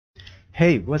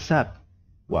Hey, what's up?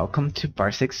 Welcome to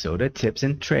Parsec Soda Tips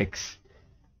and Tricks.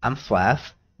 I'm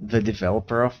FlaF, the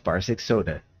developer of Parsec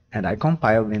Soda, and I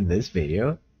compiled in this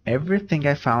video everything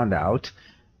I found out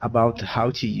about how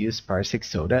to use Parsec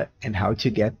Soda and how to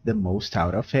get the most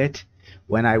out of it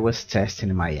when I was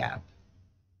testing my app.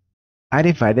 I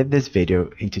divided this video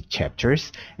into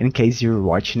chapters in case you're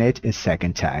watching it a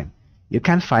second time. You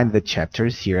can find the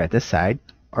chapters here at the side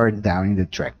or down in the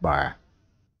track bar.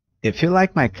 If you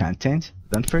like my content,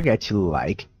 don't forget to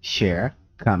like, share,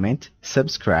 comment,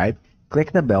 subscribe,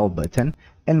 click the bell button,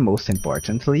 and most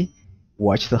importantly,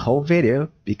 watch the whole video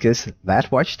because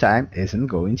that watch time isn't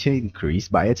going to increase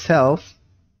by itself.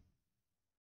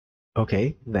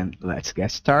 Okay, then let's get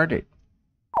started.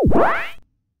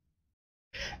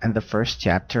 And the first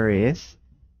chapter is,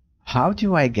 how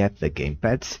do I get the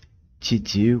gamepads to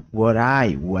do what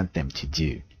I want them to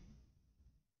do?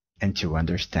 And to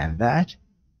understand that,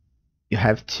 you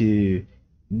have to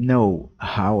know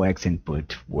how X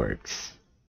input works.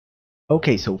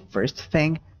 Okay, so first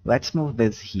thing, let's move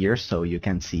this here so you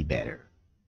can see better.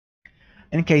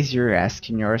 In case you're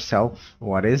asking yourself,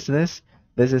 what is this?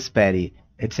 This is Patty.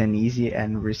 It's an easy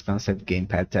and responsive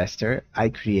gamepad tester I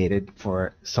created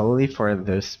solely for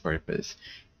this purpose.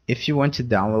 If you want to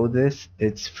download this,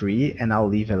 it's free and I'll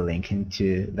leave a link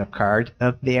into the card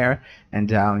up there and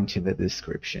down into the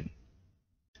description.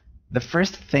 The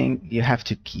first thing you have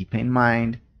to keep in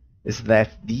mind is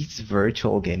that these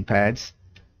virtual gamepads,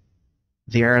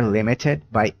 they are limited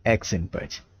by X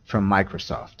input from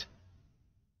Microsoft.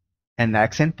 And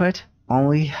X input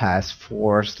only has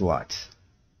 4 slots.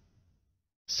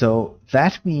 So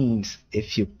that means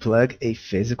if you plug a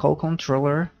physical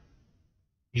controller,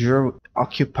 you're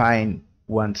occupying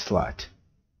 1 slot.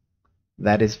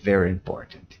 That is very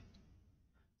important.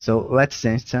 So let's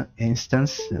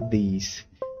instance these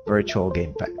virtual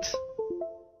gamepads.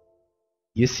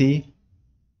 You see,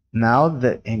 now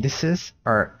the indices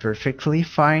are perfectly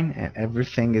fine and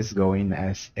everything is going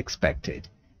as expected.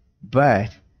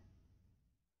 But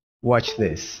watch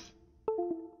this.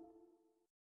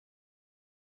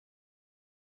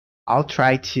 I'll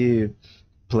try to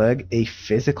plug a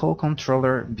physical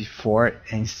controller before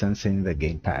instancing the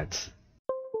gamepads.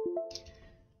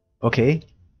 Okay,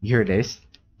 here it is.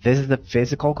 This is the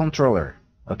physical controller.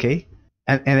 Okay,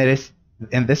 and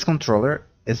this controller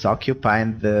is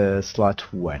occupying the slot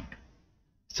 1.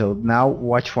 So now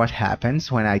watch what happens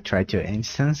when I try to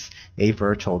instance a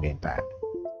virtual gamepad.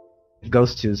 It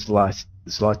goes to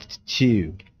slot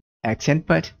 2. X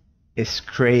input is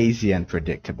crazy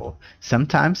unpredictable.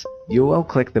 Sometimes you will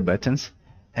click the buttons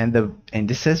and the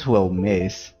indices will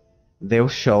miss. They'll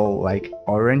show like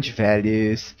orange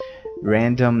values,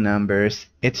 random numbers.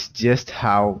 It's just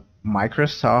how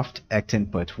Microsoft X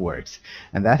input works,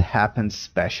 and that happens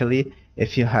especially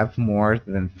if you have more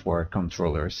than 4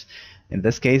 controllers. In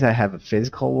this case, I have a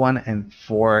physical one and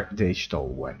 4 digital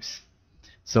ones.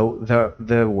 So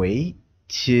the way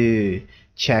to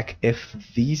check if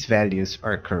these values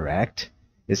are correct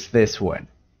is this one.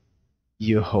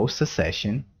 You host a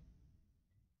session,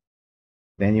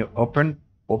 then you open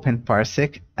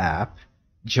Parsec app,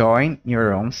 join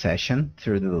your own session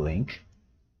through the link,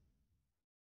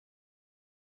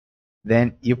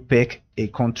 then you pick a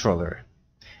controller.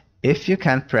 If you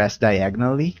can press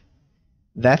diagonally,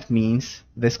 that means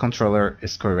this controller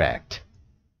is correct.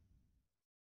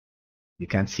 You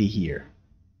can see here,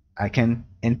 I can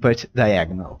input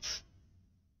diagonals.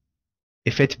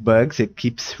 If it bugs, it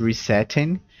keeps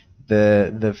resetting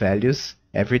the values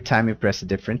every time you press a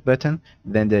different button,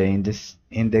 then the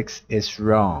index is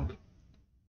wrong.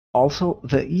 Also,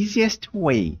 the easiest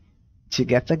way to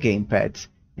get the gamepads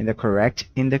in the correct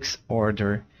index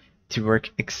order to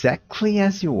work exactly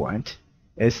as you want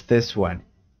is this one.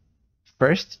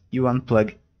 First, you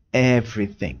unplug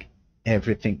everything,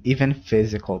 even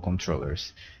physical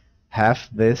controllers. Have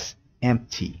this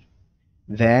empty.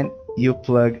 Then you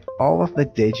plug all of the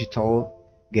digital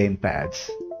gamepads.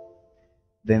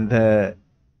 Then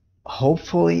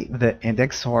hopefully the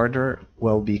index order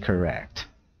will be correct.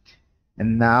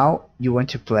 And now you want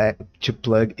to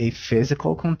plug a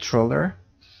physical controller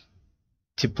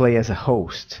to play as a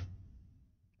host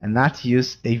and not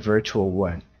use a virtual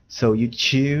one. So you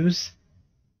choose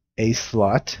a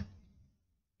slot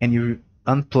and you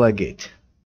unplug it.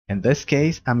 In this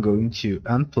case, I'm going to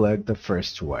unplug the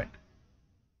first one.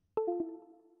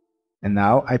 And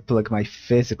now I plug my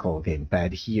physical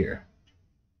gamepad here,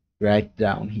 right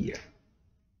down here.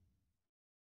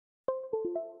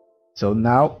 So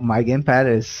now my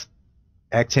gamepad is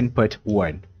X input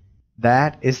 1.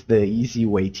 That is the easy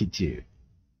way to do.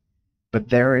 But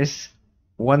there is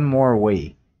one more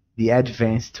way the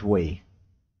advanced way.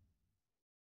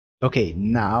 Okay,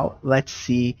 now let's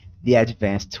see the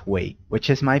advanced way, which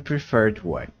is my preferred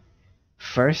one.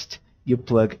 First, you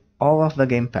plug all of the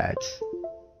gamepads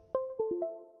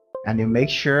and you make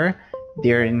sure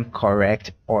they're in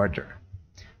correct order.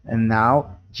 And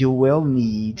now you will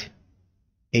need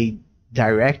a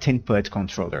direct input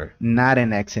controller, not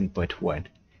an X input one.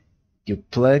 You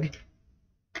plug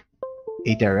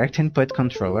a direct input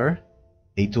controller,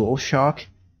 a DualShock,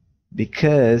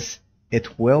 because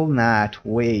it will not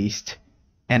waste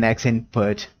an X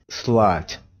input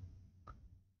slot.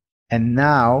 And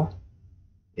now,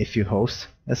 if you host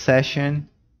a session,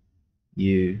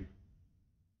 you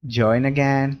join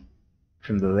again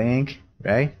from the link,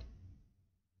 right?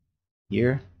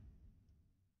 Here.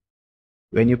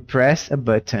 When you press a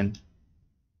button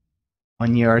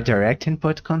on your direct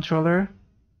input controller,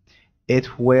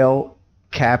 it will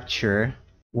capture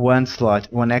one slot,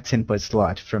 one X input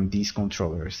slot from these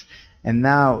controllers. And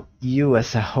now you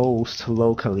as a host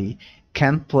locally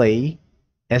can play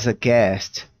as a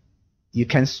guest. You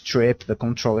can strip the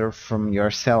controller from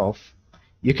yourself.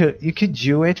 You could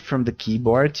do it from the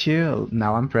keyboard too.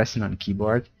 Now I'm pressing on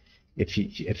keyboard. If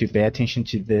you pay attention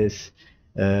to this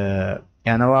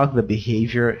analog, the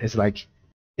behavior is like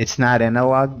it's not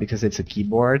analog because it's a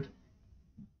keyboard,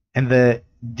 and the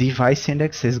device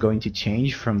index is going to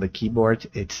change. From the keyboard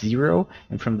it's 0,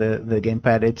 and from the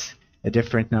gamepad it's a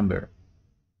different number.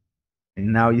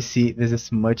 And now you see this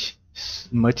is much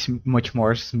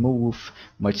more smooth,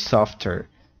 much softer,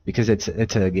 because it's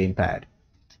a gamepad.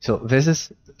 So this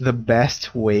is the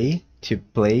best way to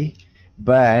play,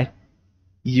 but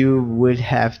you would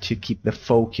have to keep the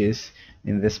focus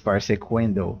in this Parsec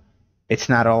window. It's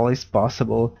not always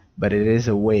possible, but it is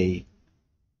a way.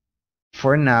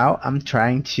 For now, I'm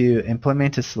trying to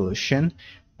implement a solution,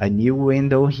 a new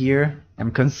window here.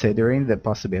 I'm considering the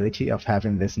possibility of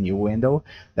having this new window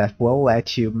that will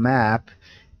let you map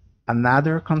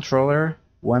another controller,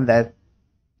 one that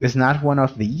is not one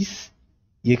of these.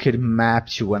 You could map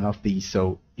to one of these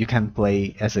so you can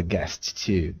play as a guest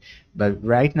too. But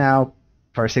right now,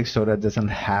 Parsec Soda doesn't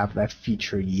have that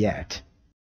feature yet.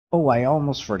 Oh, I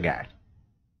almost forgot.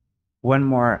 One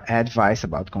more advice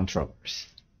about controllers.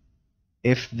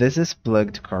 If this is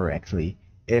plugged correctly,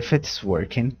 if it's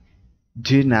working,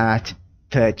 do not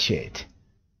touch it.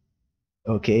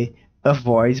 Okay?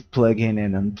 Avoid plugging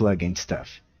and unplugging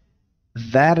stuff.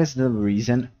 That is the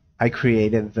reason I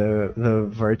created the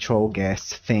virtual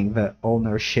guest thing, the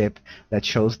ownership that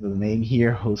shows the name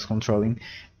here, who's controlling.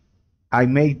 I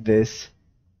made this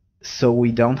so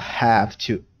we don't have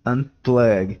to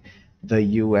unplug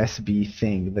the USB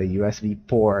thing, the USB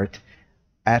port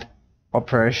at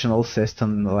operational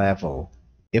system level.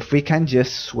 If we can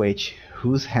just switch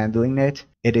who's handling it,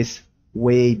 it is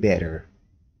way better.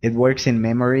 It works in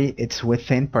memory, it's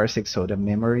within Parsec Soda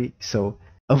memory, so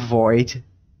avoid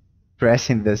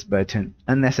pressing this button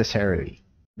unnecessarily.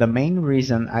 The main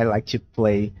reason I like to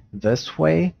play this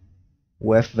way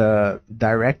with the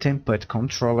direct input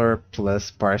controller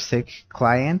plus Parsec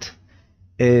client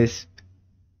is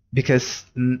because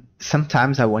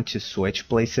sometimes I want to switch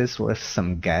places with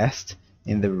some guest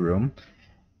in the room,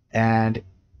 and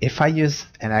if I use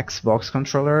an Xbox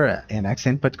controller, an X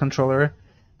input controller,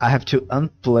 I have to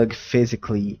unplug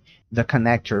physically the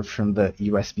connector from the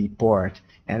USB port,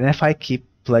 and if I keep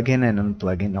plugging and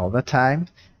unplugging all the time,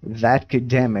 that could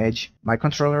damage my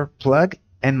controller plug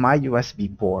and my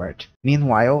USB port.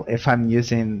 Meanwhile, if I'm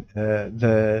using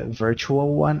the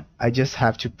virtual one, I just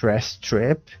have to press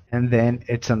strip and then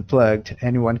it's unplugged.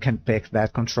 Anyone can pick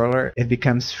that controller. It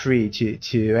becomes free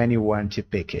to anyone to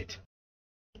pick it.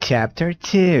 Chapter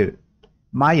 2.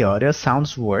 My audio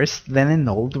sounds worse than an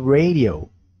old radio.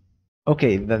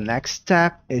 Okay, the next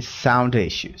step is sound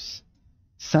issues.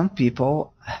 Some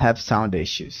people have sound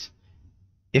issues.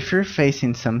 If you're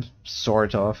facing some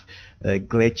sort of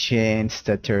glitching,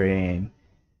 stuttering,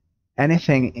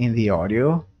 anything in the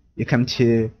audio, you come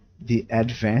to the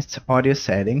advanced audio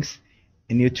settings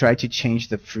and you try to change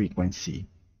the frequency.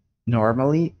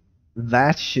 Normally,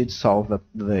 that should solve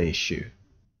the issue.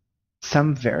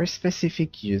 Some very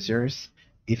specific users,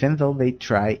 even though they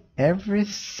try every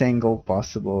single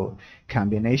possible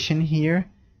combination here,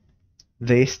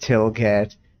 they still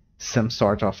get some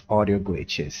sort of audio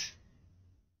glitches.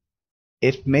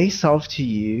 It may solve to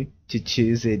you to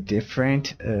choose a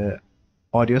different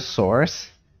audio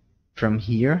source from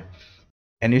here,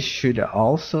 and you should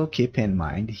also keep in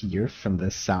mind here from the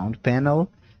sound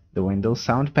panel, the Windows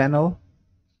sound panel,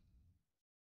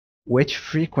 which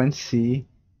frequency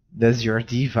does your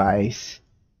device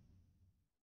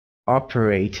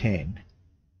operate in.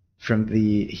 from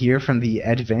the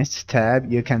advanced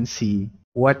tab, you can see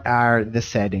what are the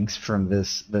settings from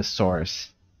the source.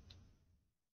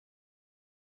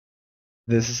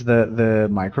 This is the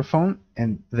microphone,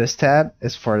 and this tab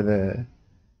is for the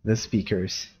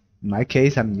speakers. In my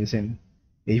case, I'm using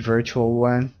a virtual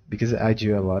one because I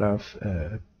do a lot of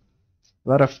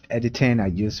editing. I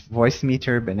use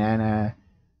Voicemeeter, Banana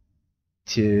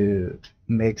to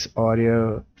mix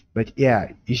audio. But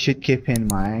yeah, you should keep in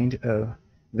mind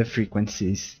the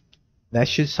frequencies. That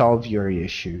should solve your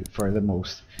issue for the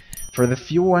most. For the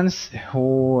few ones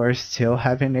who are still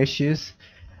having issues,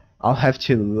 I'll have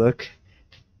to look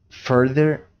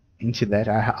further into that.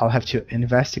 I'll have to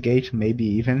investigate, maybe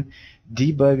even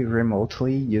debug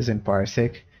remotely using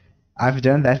Parsec. I've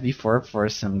done that before for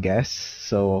some guests,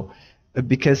 so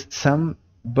because some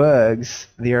bugs,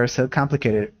 they are so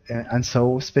complicated and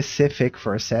so specific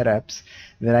for setups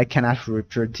that I cannot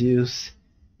reproduce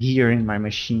here in my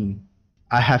machine.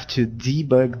 I have to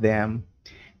debug them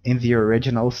in the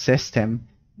original system,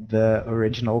 the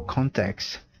original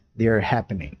context they are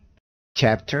happening.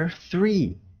 Chapter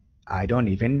 3. I don't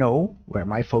even know where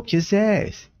my focus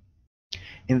is.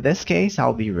 In this case,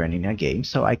 I'll be running a game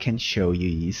so I can show you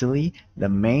easily the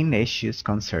main issues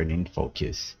concerning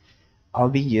focus. I'll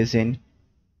be using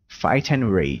Fight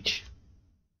and Rage.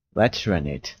 Let's run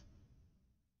it.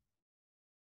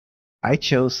 I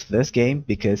chose this game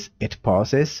because it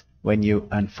pauses when you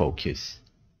unfocus.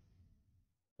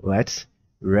 Let's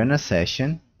run a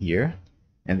session here,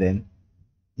 and then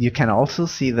you can also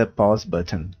see the pause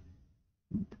button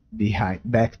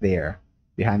back there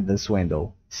behind this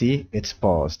window. See, it's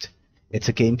paused. It's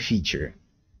a game feature.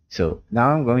 So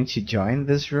now I'm going to join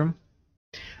this room.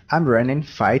 I'm running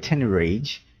Fight and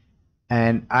Rage,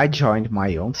 and I joined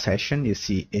my own session. You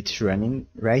see it's running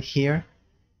right here,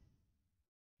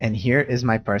 and here is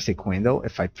my Parsec window.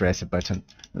 If I press a button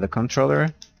on the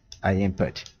controller, I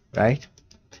input, right?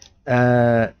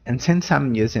 And since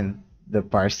I'm using the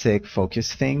Parsec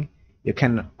focus thing, you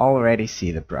can already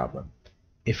see the problem.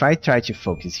 If I try to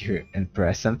focus here and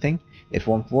press something, it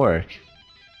won't work,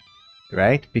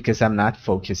 right? Because I'm not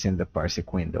focusing the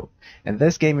Parsec window. And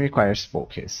this game requires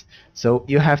focus. So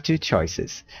you have two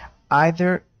choices.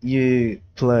 Either you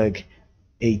plug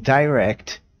a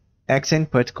direct X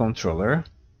input controller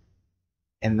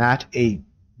and not a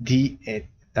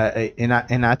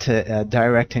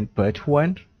direct input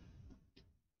one,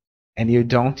 and you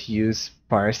don't use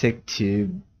Parsec to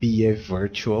be a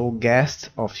virtual guest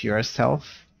of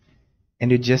yourself,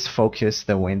 and you just focus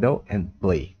the window and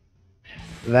play.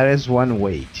 That is one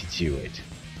way to do it.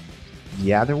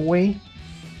 The other way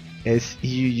is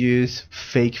you use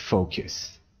fake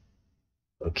focus.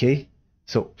 Okay,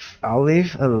 so I'll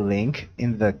leave a link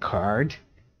in the card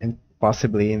and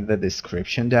possibly in the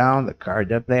description down, the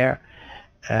card up there,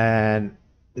 and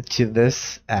to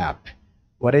this app.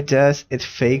 What it does, it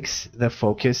fakes the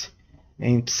focus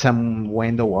in some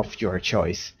window of your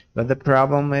choice. But the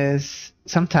problem is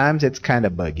sometimes it's kind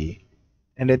of buggy,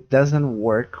 and it doesn't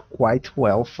work quite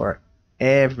well for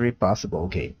every possible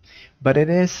game. But it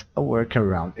is a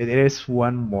workaround. It is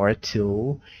one more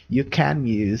tool you can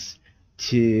use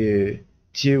to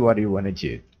do what you want to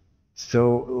do.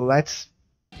 So let's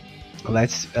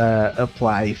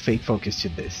apply fake focus to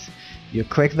this. You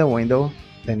click the window,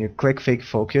 then you click fake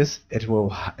focus. It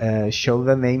will show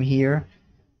the name here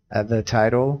at the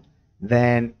title.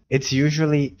 Then it's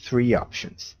usually three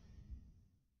options: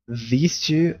 these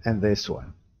two and this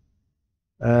one.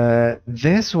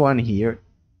 This one here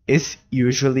is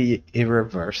usually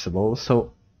irreversible,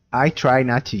 so I try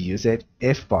not to use it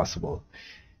if possible.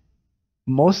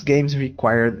 Most games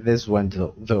require this one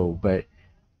though, but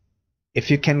if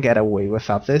you can get away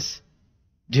without this,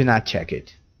 do not check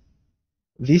it.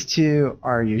 These two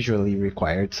are usually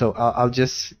required, so I'll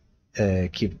just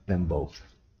keep them both.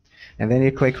 And then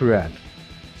you click Run.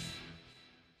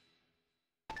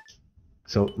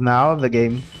 So now the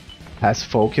game has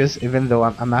focus, even though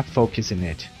I'm not focusing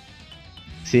it.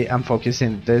 See, I'm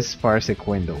focusing this Parsec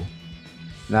window,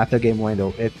 not the game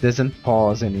window. It doesn't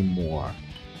pause anymore.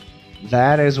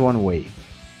 That is one way,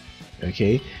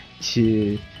 okay,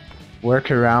 to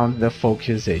work around the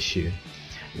focus issue.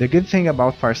 The good thing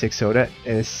about Parsec Soda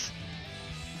is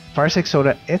Parsec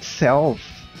Soda itself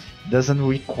doesn't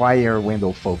require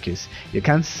window focus. You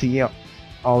can see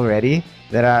already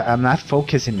that I'm not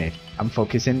focusing it. I'm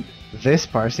focusing this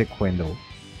Parsec window,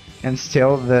 and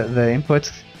still the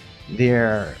inputs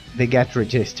they get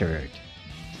registered.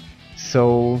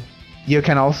 So you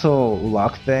can also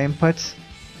lock the inputs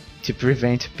to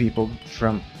prevent people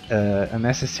from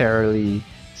unnecessarily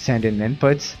sending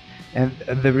inputs. And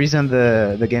the reason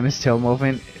the game is still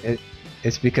moving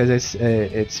it's because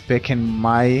it's picking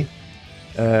my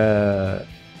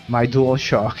my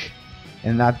DualShock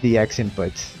and not the X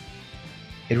inputs.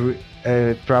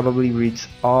 It probably reads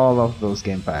all of those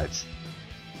gamepads,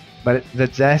 but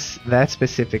that's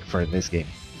specific for this game.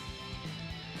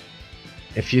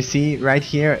 If you see right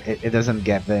here, it doesn't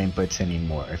get the inputs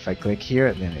anymore. If I click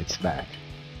here, then it's back.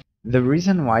 The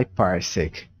reason why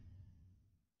Parsec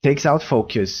takes out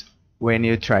focus when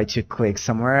you try to click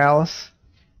somewhere else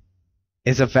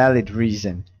is a valid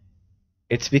reason.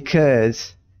 It's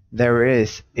because there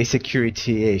is a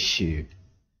security issue.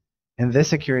 And this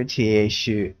security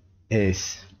issue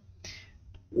is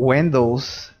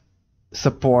Windows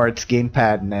supports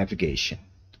gamepad navigation.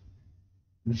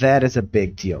 That is a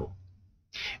big deal.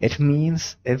 It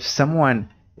means if someone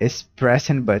is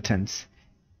pressing buttons,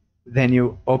 then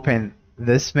you open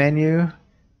this menu,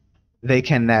 they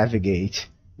can navigate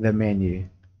the menu.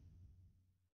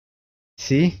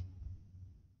 See?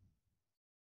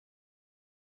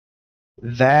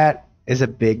 That is a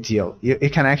big deal. You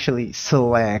can actually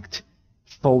select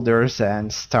folders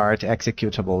and start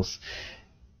executables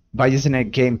by using a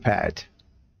gamepad.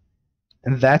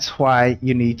 And that's why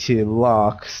you need to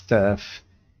lock stuff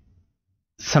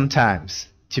sometimes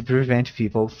to prevent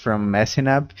people from messing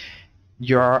up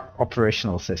your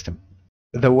operational system.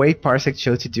 The way Parsec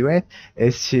chose to do it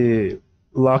is to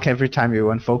lock every time you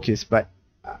want focus, but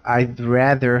I'd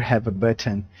rather have a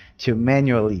button to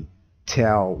manually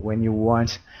tell when you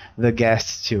want the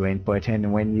guests to input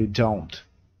and when you don't.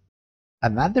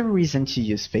 Another reason to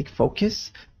use fake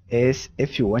focus is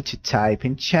if you want to type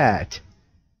in chat,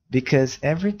 because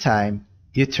every time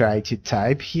you try to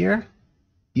type here,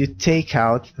 you take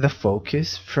out the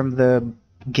focus from the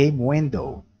game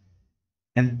window,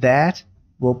 and that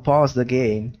will pause the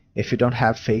game if you don't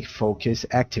have fake focus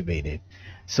activated.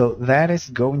 So that is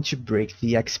going to break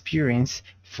the experience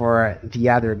for the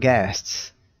other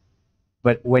guests.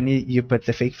 But when you put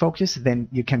the fake focus, then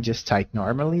you can just type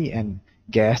normally and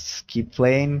guests keep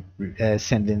playing,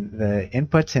 sending the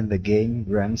inputs, and the game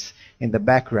runs in the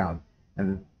background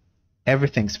and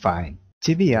everything's fine.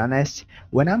 To be honest,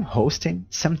 when I'm hosting,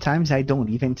 sometimes I don't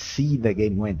even see the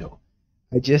game window.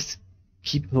 I just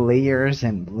keep layers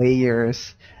and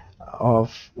layers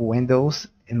of windows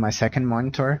in my second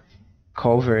monitor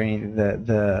covering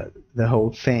the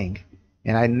whole thing,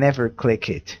 and I never click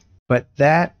it. But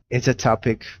that is a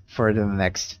topic for the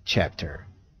next chapter.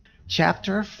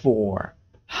 Chapter 4.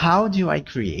 How do I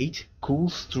create cool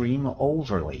stream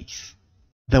overlays?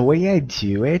 The way I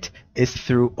do it is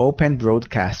through Open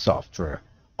Broadcast Software,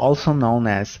 also known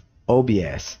as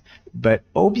OBS. But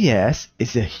OBS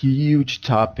is a huge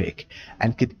topic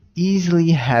and could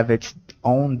easily have its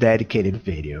own dedicated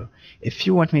video. If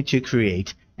you want me to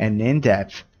create an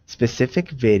in-depth, specific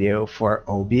video for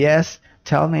OBS,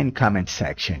 tell me in the comment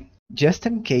section. Just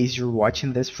in case you're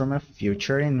watching this from a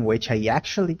future in which I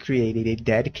actually created a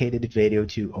dedicated video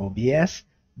to OBS,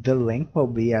 the link will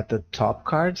be at the top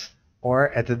cards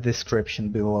or at the description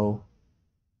below.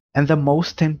 And the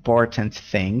most important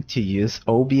thing to use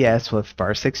OBS with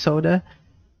Parsec Soda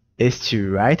is to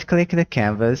right-click the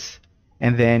canvas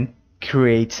and then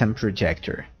create some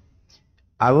projector.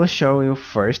 I will show you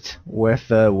first with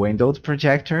the windowed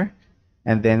projector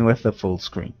and then with the full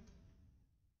screen.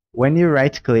 When you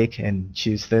right-click and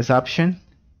choose this option,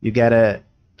 you get a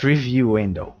preview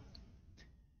window,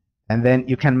 and then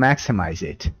you can maximize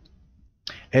it.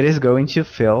 It is going to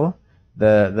fill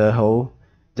the whole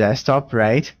desktop,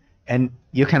 right? And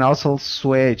you can also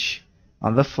switch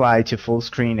on the fly to full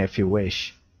screen if you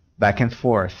wish, back and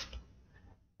forth.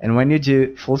 And when you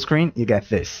do full screen, you get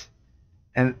this.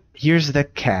 And here's the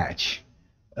catch.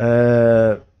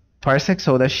 Parsec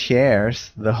Soda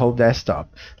shares the whole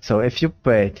desktop. So if you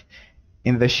put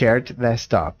in the shared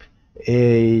desktop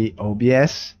a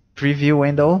OBS preview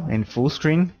window in full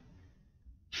screen,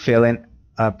 filling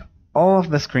up all of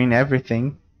the screen,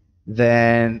 everything,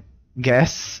 then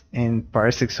guests in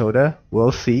Parsec Soda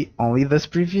will see only this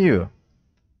preview.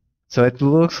 So it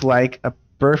looks like a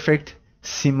perfect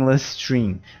seamless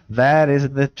stream. That is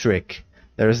the trick.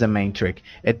 There's the main trick.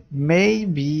 It may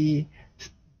be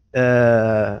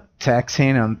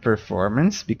taxing on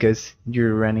performance because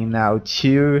you're running now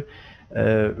two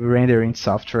rendering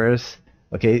softwares.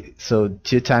 Okay, so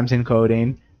 2 times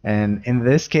encoding, and in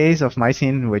this case of my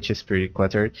scene, which is pretty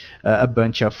cluttered, a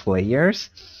bunch of layers.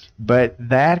 But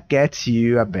that gets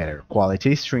you a better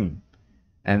quality stream,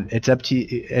 and it's up to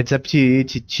you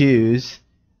to choose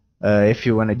if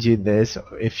you want to do this,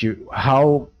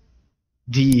 how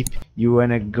deep you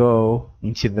want to go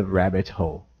into the rabbit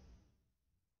hole.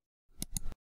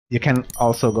 You can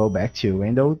also go back to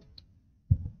window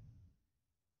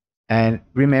And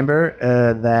remember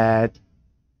that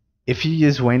if you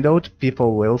use windowed,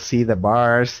 people will see the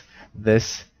bars,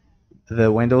 the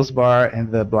Windows bar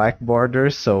and the black border,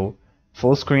 so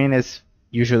full screen is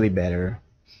usually better.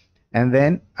 And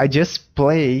then I just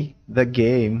play the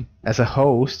game as a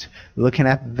host looking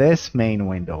at this main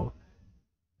window.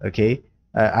 Okay,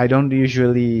 I don't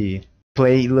usually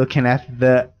play looking at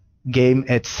the game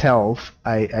itself.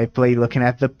 I play looking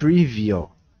at the preview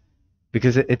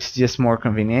because it's just more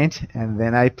convenient, and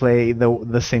then I play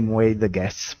the same way the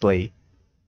guests play.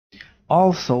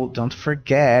 Also, don't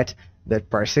forget that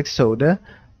Parsec Soda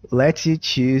lets you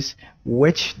choose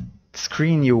which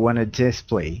screen you want to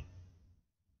display.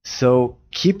 So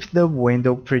keep the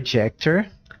window projector,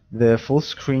 the full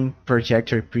screen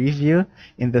projector preview,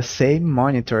 in the same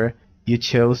monitor you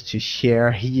chose to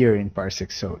share here in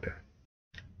Parsec Soda.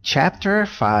 Chapter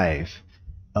 5: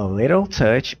 A little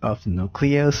touch of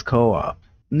NucleusCoop.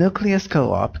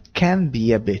 NucleusCoop can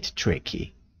be a bit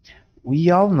tricky.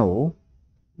 We all know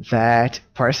that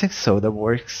Parsec Soda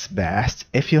works best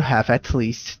if you have at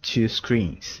least 2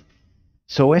 screens.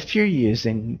 So if you're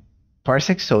using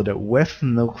Parsec Soda with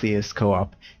NucleusCoop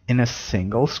in a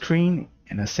single screen,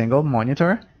 in a single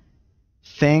monitor,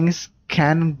 things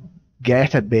can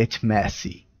get a bit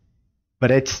messy.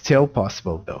 But it's still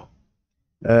possible though.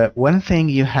 One thing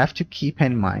you have to keep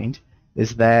in mind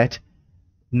is that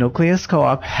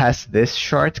NucleusCoop has this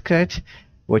shortcut,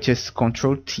 which is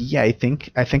Control T. I think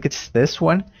it's this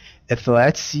one. It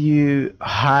lets you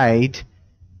hide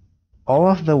all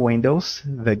of the windows,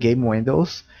 the game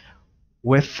windows,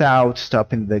 without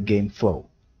stopping the game flow.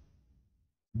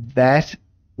 That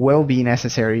will be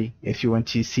necessary if you want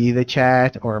to see the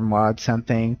chat or mod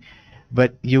something,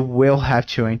 but you will have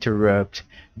to interrupt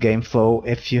game flow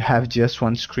if you have just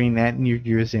one screen and you're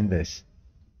using this.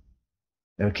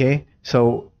 Okay,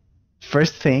 so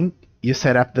first thing, you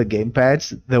set up the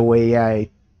gamepads the way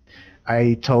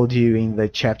I told you in the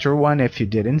chapter 1. If you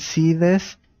didn't see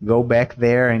this, go back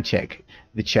there and check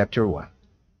the chapter 1.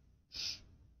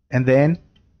 And then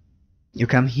you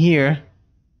come here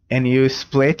and you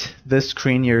split the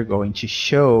screen you're going to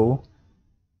show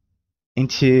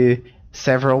into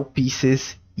several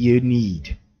pieces you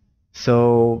need.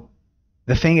 So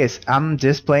the thing is, I'm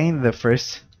displaying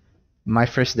my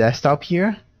first desktop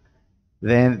here.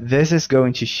 Then this is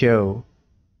going to show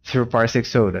through Parsec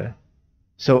Soda.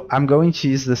 So I'm going to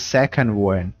use the second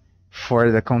one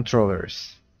for the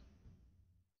controllers.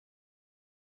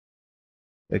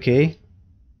 Okay?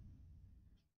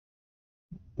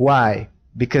 Why?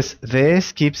 Because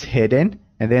this keeps hidden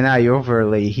and then I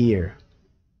overlay here.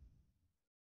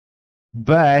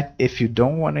 But if you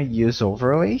don't want to use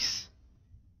overlays,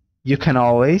 you can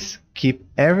always keep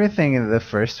everything in the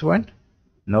first one.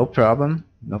 No problem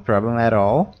at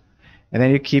all. And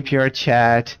then you keep your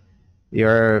chat,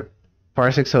 your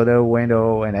Parsec Soda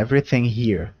window, and everything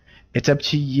here. It's up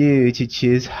to you to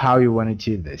choose how you want to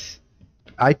do this.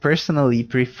 I personally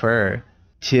prefer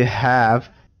to have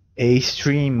a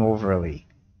stream overlay.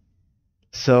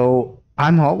 So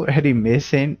I'm already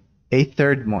missing a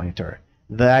third monitor.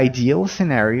 The ideal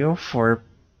scenario for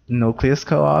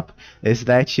NucleusCoop is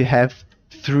that you have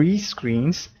 3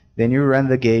 screens, then you run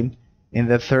the game in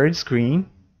the third screen,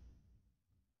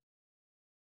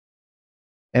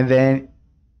 and then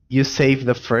you save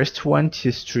the first one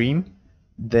to stream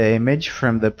the image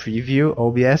from the preview,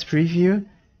 OBS preview,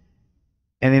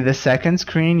 and in the second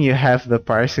screen you have the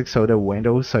Parsec Soda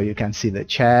window so you can see the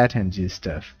chat and do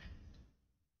stuff.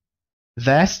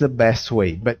 That's the best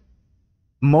way, but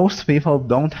most people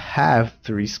don't have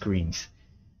 3 screens.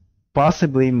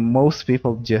 Possibly most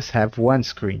people just have 1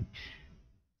 screen.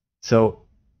 So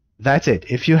that's it.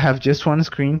 If you have just 1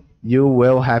 screen, you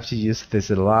will have to use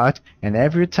this a lot, and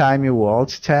every time you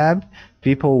alt tab,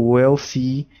 people will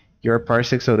see your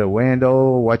Parsec Soda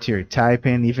window, what you're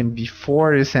typing. Even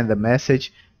before you send the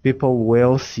message, people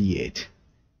will see it.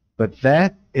 But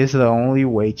that is the only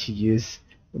way to use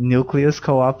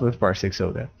NucleusCoop with Parsec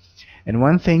Soda. And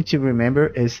one thing to remember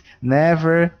is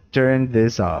never turn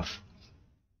this off.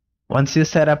 Once you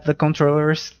set up the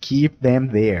controllers, keep them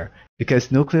there, because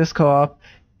NucleusCoop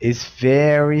is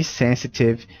very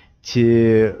sensitive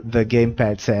to the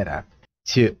gamepad setup,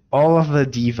 to all of the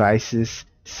devices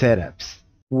setups.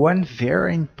 One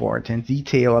very important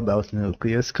detail about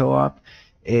NucleusCoop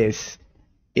is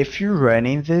if you're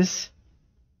running this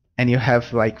and you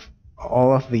have like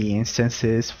all of the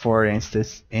instances, 4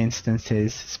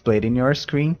 instances split in your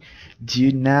screen,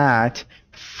 do not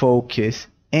focus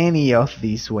any of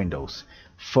these windows.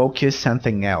 Focus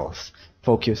something else.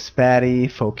 Focus Patty,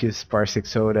 focus Parsec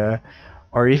Soda,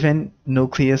 or even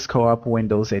NucleusCoop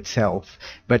Windows itself,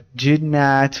 but do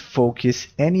not focus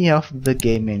any of the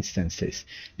game instances,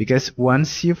 because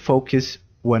once you focus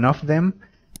one of them,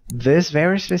 this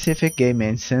very specific game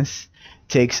instance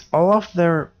takes all of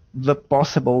the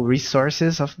possible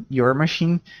resources of your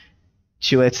machine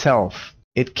to itself.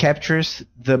 It captures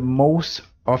the most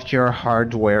of your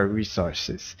hardware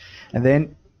resources, and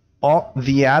then all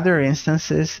the other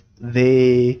instances,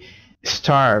 they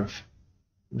starve.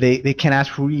 They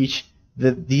cannot reach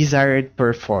the desired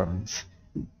performance.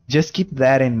 Just keep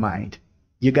that in mind.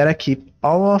 You gotta keep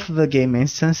all of the game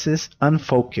instances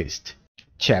unfocused.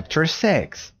 Chapter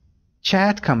 6.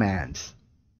 Chat commands.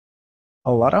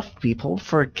 A lot of people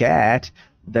forget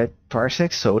that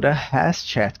Parsec Soda has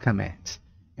chat commands,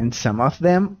 and some of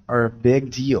them are a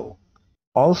big deal.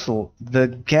 Also, the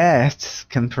guests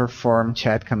can perform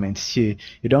chat commands too.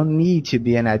 You don't need to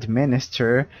be an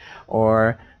administrator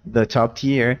or the top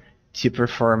tier to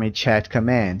perform a chat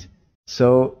command.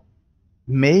 So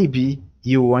maybe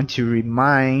you want to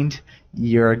remind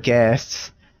your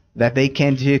guests that they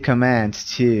can do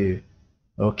commands too.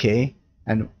 Okay?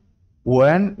 And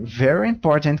one very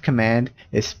important command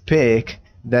is pick,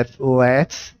 that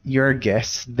lets your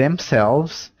guests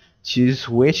themselves choose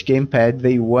which gamepad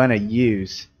they want to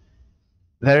use.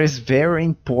 That is very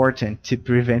important to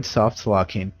prevent soft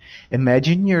locking.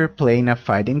 Imagine you're playing a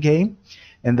fighting game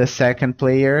and the second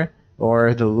player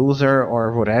or the loser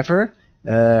or whatever,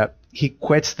 he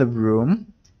quits the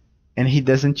room and he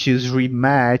doesn't choose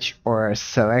rematch or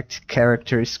select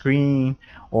character screen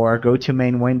or go to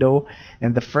main window,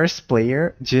 and the first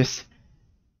player just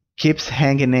keeps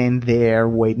hanging in there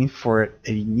waiting for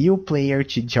a new player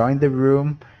to join the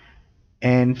room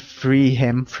and free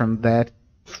him from that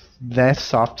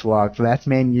soft lock, that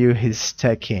menu he's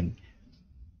stuck in.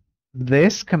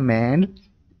 This command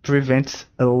prevents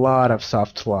a lot of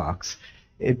soft locks.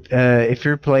 If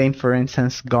you're playing, for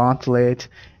instance, Gauntlet,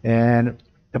 and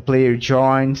a player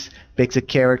joins, picks a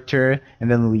character, and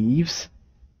then leaves,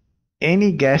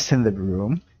 any guest in the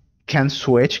room can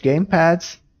switch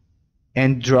gamepads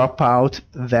and drop out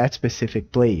that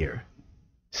specific player.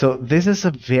 So this is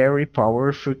a very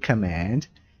powerful command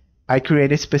I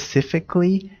created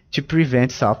specifically to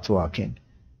prevent soft locking.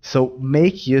 So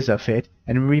make use of it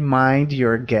and remind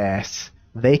your guests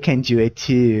they can do it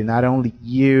too. Not only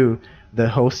you, the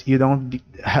host. You don't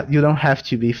have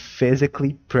to be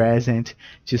physically present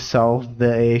to solve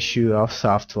the issue of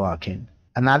soft locking.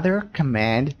 Another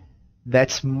command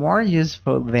that's more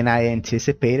useful than I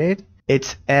anticipated,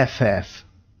 it's FF,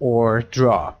 or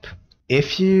drop.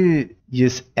 If you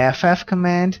use FF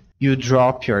command, you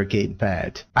drop your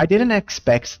gamepad. I didn't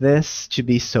expect this to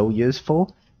be so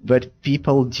useful, but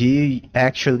people do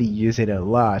actually use it a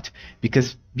lot,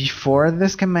 because before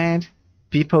this command,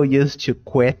 people used to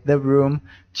quit the room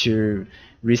to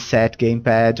reset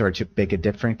gamepad or to pick a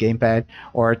different gamepad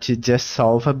or to just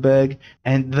solve a bug,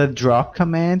 and the drop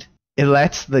command, it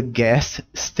lets the guest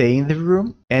stay in the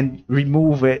room and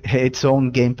remove its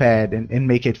own gamepad and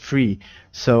make it free.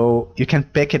 So you can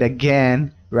pick it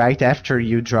again right after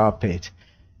you drop it.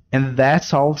 And that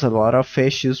solves a lot of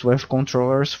issues with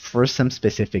controllers for some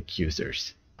specific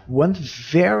users. One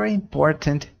very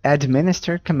important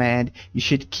administer command you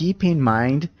should keep in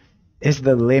mind is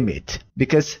the limit,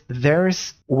 because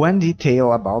there's one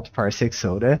detail about Parsec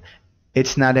Soda.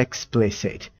 It's not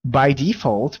explicit. By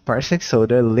default, Parsec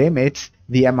Soda limits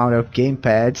the amount of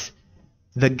gamepads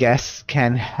the guests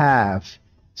can have.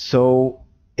 So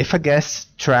if a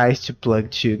guest tries to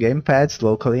plug 2 gamepads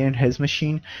locally in his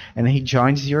machine and he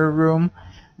joins your room,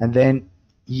 and then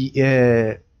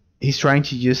he's trying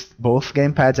to use both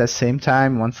gamepads at the same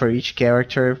time, one for each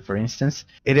character, for instance,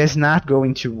 it is not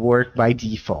going to work by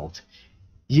default.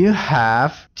 You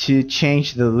have to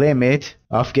change the limit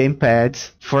of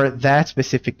gamepads for that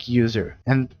specific user,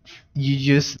 and you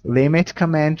use limit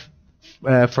command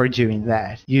for doing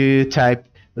that. You type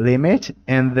limit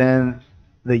and then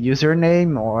the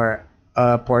username or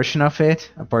a portion of it,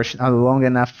 a long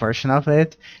enough portion of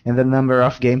it, and the number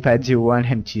of gamepads you want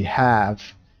him to have.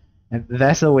 And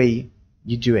that's the way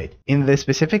you do it. In the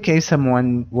specific case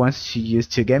someone wants to use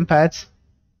 2 gamepads,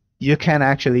 you can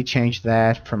actually change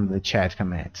that from the chat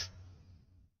commands.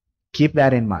 Keep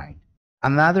that in mind.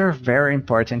 Another very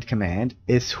important command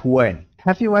is when.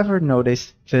 Have you ever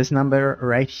noticed this number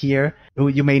right here?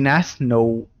 You may not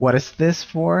know what is this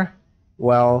for.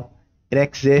 Well, it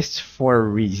exists for a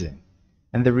reason.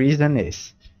 And the reason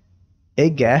is,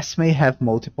 a guest may have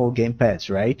multiple gamepads,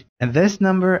 right? And this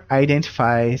number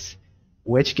identifies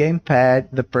which gamepad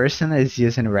the person is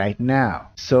using right now.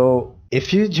 So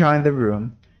if you join the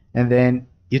room and then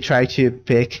you try to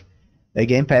pick a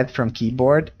gamepad from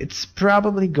keyboard, it's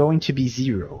probably going to be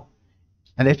 0.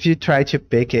 And if you try to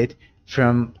pick it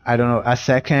from, I don't know, a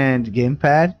second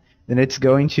gamepad, then it's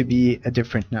going to be a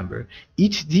different number.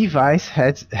 Each device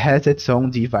has its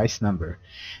own device number.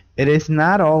 It is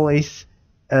not always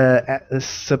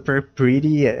super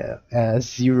pretty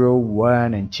as 0,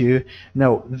 1, and 2.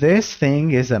 No, this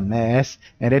thing is a mess,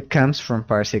 and it comes from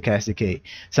Parsec SDK.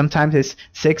 Sometimes it's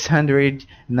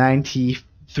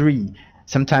 693.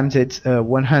 Sometimes it's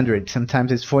 100,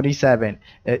 sometimes it's 47.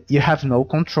 You have no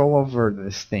control over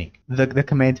this thing. The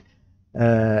command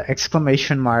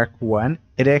 !1,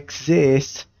 it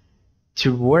exists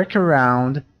to work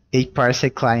around a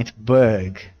Parsec client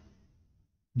bug.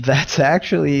 That's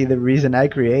actually the reason I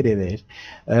created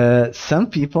it. Some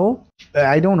people,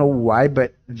 I don't know why,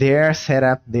 but they're set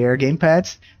up their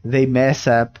gamepads, they mess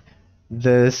up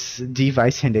this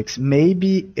device index.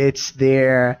 Maybe it's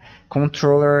their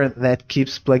controller that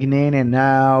keeps plugging in and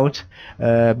out,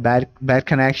 bad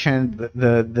connection,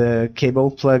 the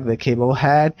cable plug, the cable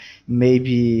head,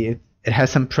 maybe it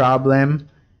has some problem,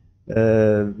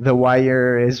 the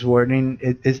wire is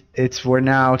it's worn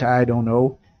out, I don't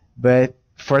know, but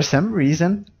for some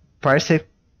reason Parsec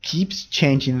keeps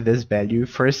changing this value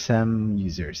for some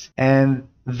users, and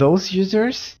those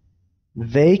users,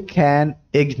 they can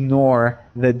ignore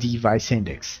the device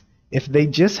index. If they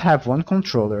just have one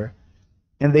controller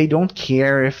and they don't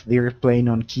care if they're playing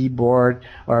on keyboard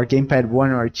or gamepad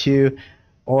 1 or 2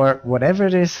 or whatever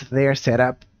it is they're set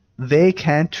up, they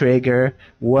can trigger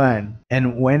 1.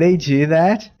 And when they do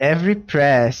that, every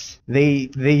press they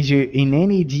do in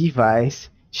any device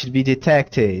should be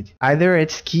detected. Either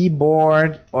it's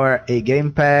keyboard or a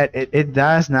gamepad, it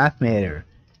does not matter.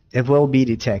 It will be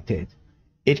detected.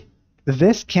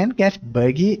 This can get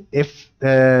buggy if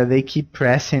they keep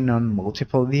pressing on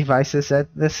multiple devices at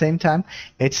the same time.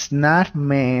 It's not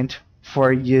meant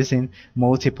for using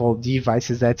multiple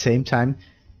devices at the same time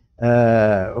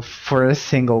for a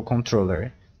single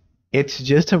controller. It's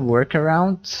just a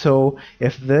workaround, so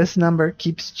if this number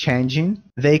keeps changing,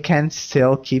 they can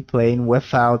still keep playing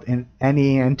without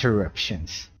any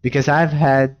interruptions. Because I've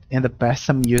had in the past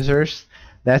some users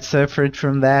that suffered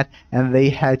from that, and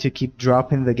they had to keep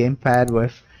dropping the gamepad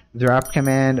with drop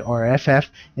command or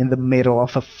FF in the middle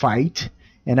of a fight,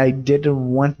 and I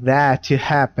didn't want that to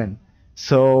happen.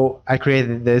 So I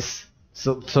created this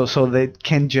so they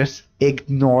can just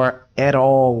ignore at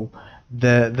all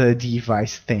the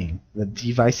device thing, the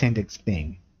device index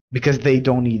thing, because they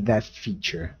don't need that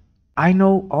feature. I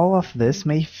know all of this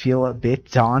may feel a bit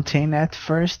daunting at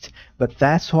first, but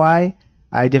that's why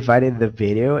I divided the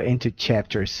video into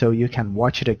chapters so you can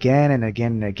watch it again and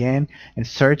again and again and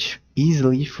search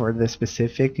easily for the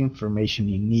specific information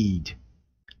you need.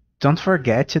 Don't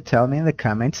forget to tell me in the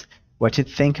comments what you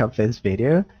think of this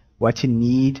video, what you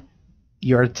need,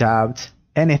 your doubts,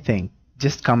 anything.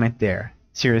 Just comment there.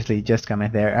 Seriously, just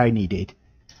comment there. I need it.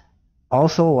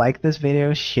 Also, like this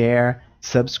video, share,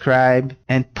 subscribe,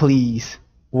 and please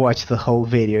watch the whole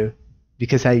video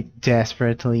because I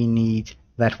desperately need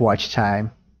that watch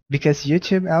time, because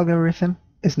YouTube algorithm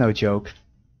is no joke.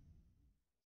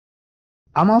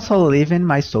 I'm also leaving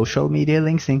my social media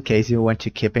links in case you want to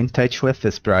keep in touch with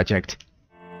this project.